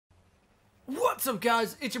What's up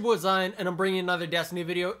guys, it's your boy Zion and I'm bringing another Destiny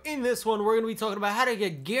video. In this one we're going to be talking about how to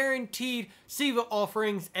get guaranteed Siva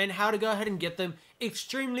offerings and how to go ahead and get them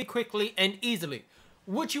extremely quickly and easily.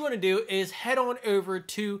 What you want to do is head on over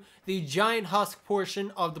to the giant husk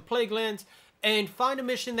portion of the Plague Lands and find a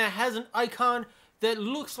mission that has an icon that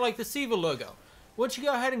looks like the Siva logo. Once you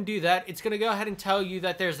go ahead and do that, it's going to go ahead and tell you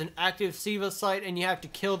that there's an active Siva site and you have to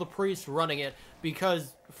kill the priest running it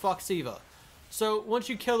because fuck Siva. So once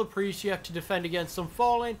you kill the priest, you have to defend against some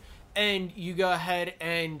fallen, and you go ahead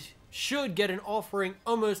and should get an offering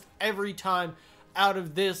almost every time out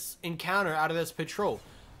of this encounter, out of this patrol.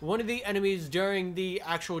 One of the enemies during the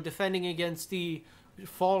actual defending against the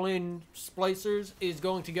fallen splicers is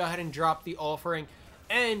going to go ahead and drop the offering.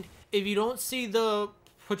 And if you don't see the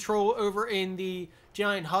patrol over in the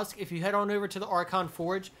giant husk, if you head on over to the Archon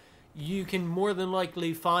Forge, you can more than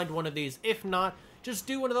likely find one of these. If not, just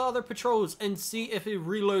do one of the other patrols and see if it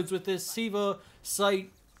reloads with this Siva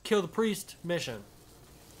site kill the priest mission.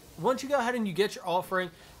 Once you go ahead and you get your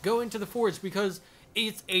offering, go into the forge because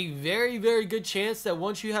it's a very good chance that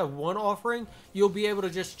once you have one offering, you'll be able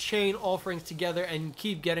to just chain offerings together and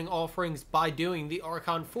keep getting offerings by doing the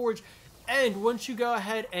Archon Forge. And once you go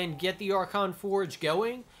ahead and get the Archon Forge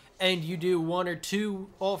going and you do one or two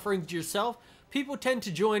offerings yourself, people tend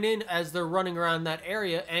to join in as they're running around that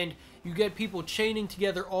area, and you get people chaining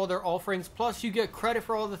together all their offerings, plus you get credit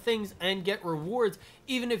for all the things and get rewards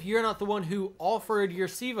even if you're not the one who offered your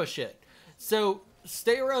Siva shit. So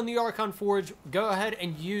stay around the Archon Forge, go ahead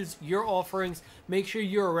and use your offerings, make sure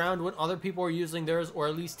you're around when other people are using theirs or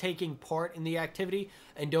at least taking part in the activity,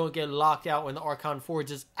 and don't get locked out when the Archon Forge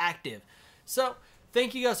is active. So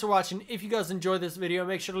thank you guys for watching. If you guys enjoyed this video,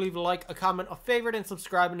 make sure to leave a like, a comment, a favorite, and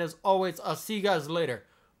subscribe, and as always, I'll see you guys later.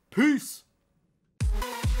 Peace!